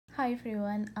Hi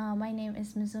everyone, my name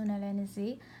is Mizuna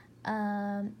Lanizi.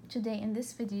 Today in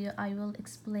this video I will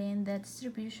explain the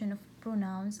distribution of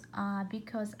pronouns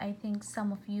because I think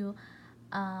some of you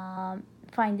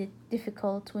find it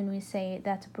difficult when we say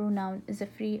that a pronoun is a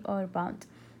free or bound.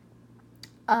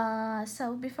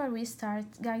 So before we start,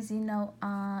 guys,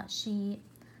 she,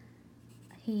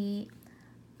 he,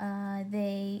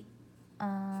 they,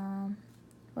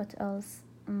 what else?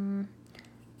 Him,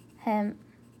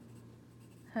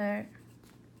 her,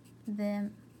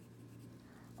 them.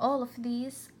 All of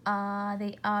these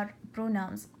they are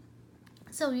pronouns,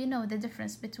 so you know the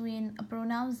difference between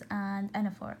pronouns and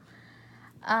anaphor.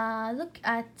 Look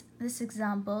at this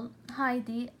example.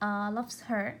 Heidi loves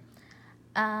her.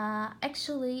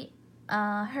 Actually,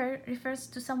 her refers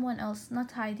to someone else,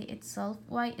 not Heidi itself.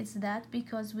 Why is that?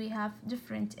 Because we have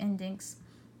different endings.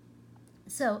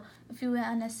 So if you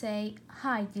wanna say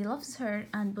Heidi loves her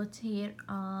and put here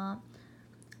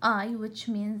I, which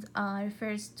means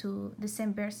refers to the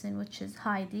same person, which is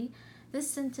Heidi, this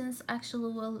sentence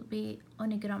actually will be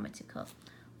ungrammatical.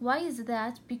 Why is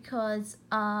that? Because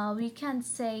we can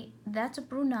say that a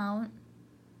pronoun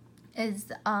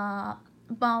is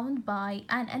bound by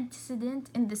an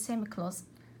antecedent in the same clause.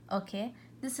 Okay,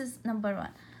 this is number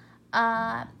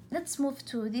one. Let's move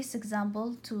to this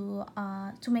example to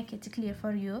make it clear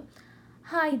for you.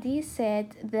 Heidi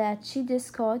said that she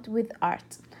discovered with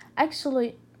art.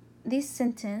 Actually, this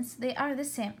sentence they are the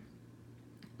same,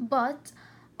 but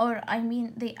or I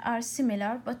mean they are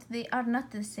similar, but they are not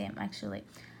the same actually.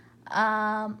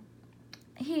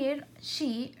 Here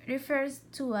she refers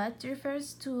to what?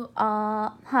 Refers to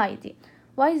Heidi.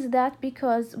 Why is that?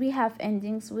 Because we have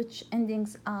endings, which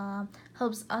endings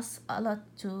helps us a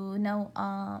lot to know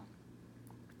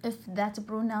if that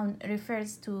pronoun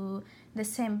refers to the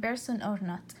same person or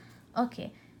not.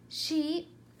 Okay, she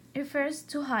refers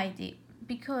to Heidi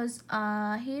because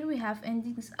here we have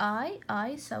endings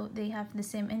I, so they have the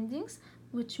same endings,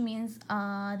 which means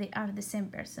they are the same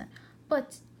person.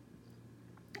 But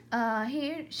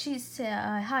here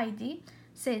Heidi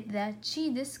said that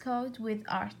she discovered with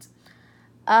art.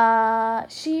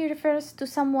 She refers to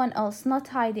someone else, not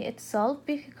Heidi itself,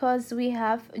 because we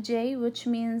have J, which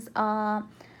means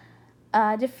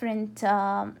different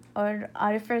or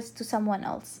refers to someone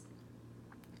else.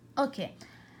 Okay,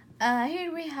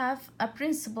 here we have a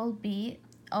principle B,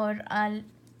 or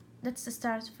let's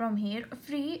start from here.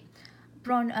 Free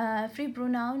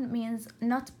pronoun means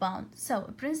not bound.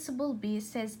 So principle B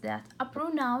says that a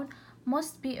pronoun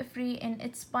must be free in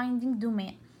its binding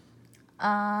domain.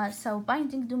 So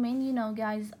binding domain, you know,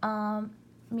 guys,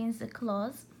 means a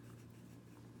clause,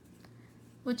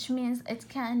 which means it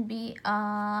can be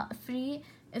free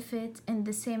if it's in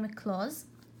the same clause,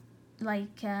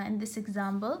 like in this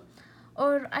example,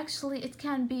 or actually it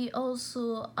can be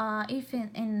also even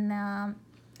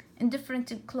in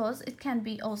different clause it can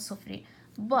be also free.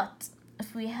 But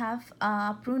if we have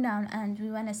a pronoun and we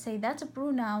want to say that a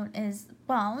pronoun is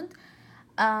bound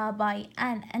by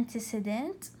an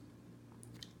antecedent,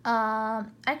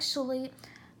 actually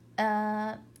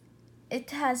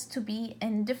it has to be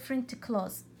in different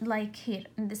clause, like here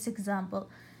in this example.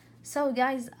 So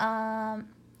guys,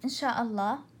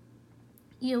 inshallah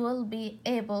you will be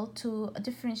able to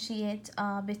differentiate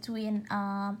between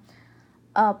a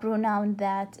pronoun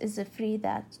that is a free,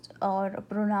 that or a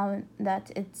pronoun that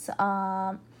it's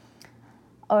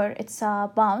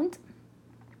bound.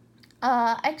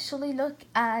 Actually look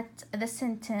at the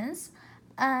sentence,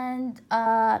 and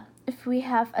if we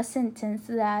have a sentence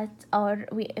that, or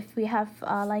if we have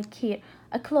like here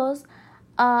a clause,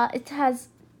 it has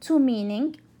two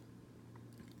meaning.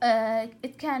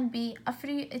 It can be a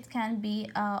free, it can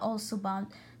be also bound.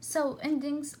 So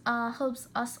endings helps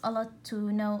us a lot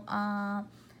to know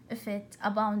if it's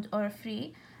a bound or a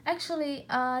free. Actually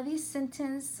these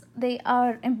sentence they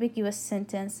are ambiguous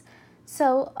sentence.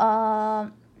 So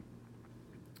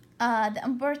the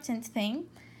important thing,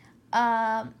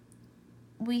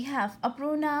 we have a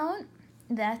pronoun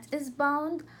that is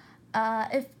bound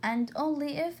if and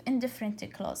only if in different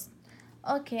clause.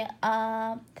 Okay,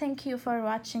 thank you for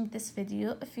watching this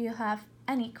video. If you have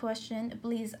any question,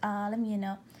 please let me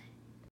know.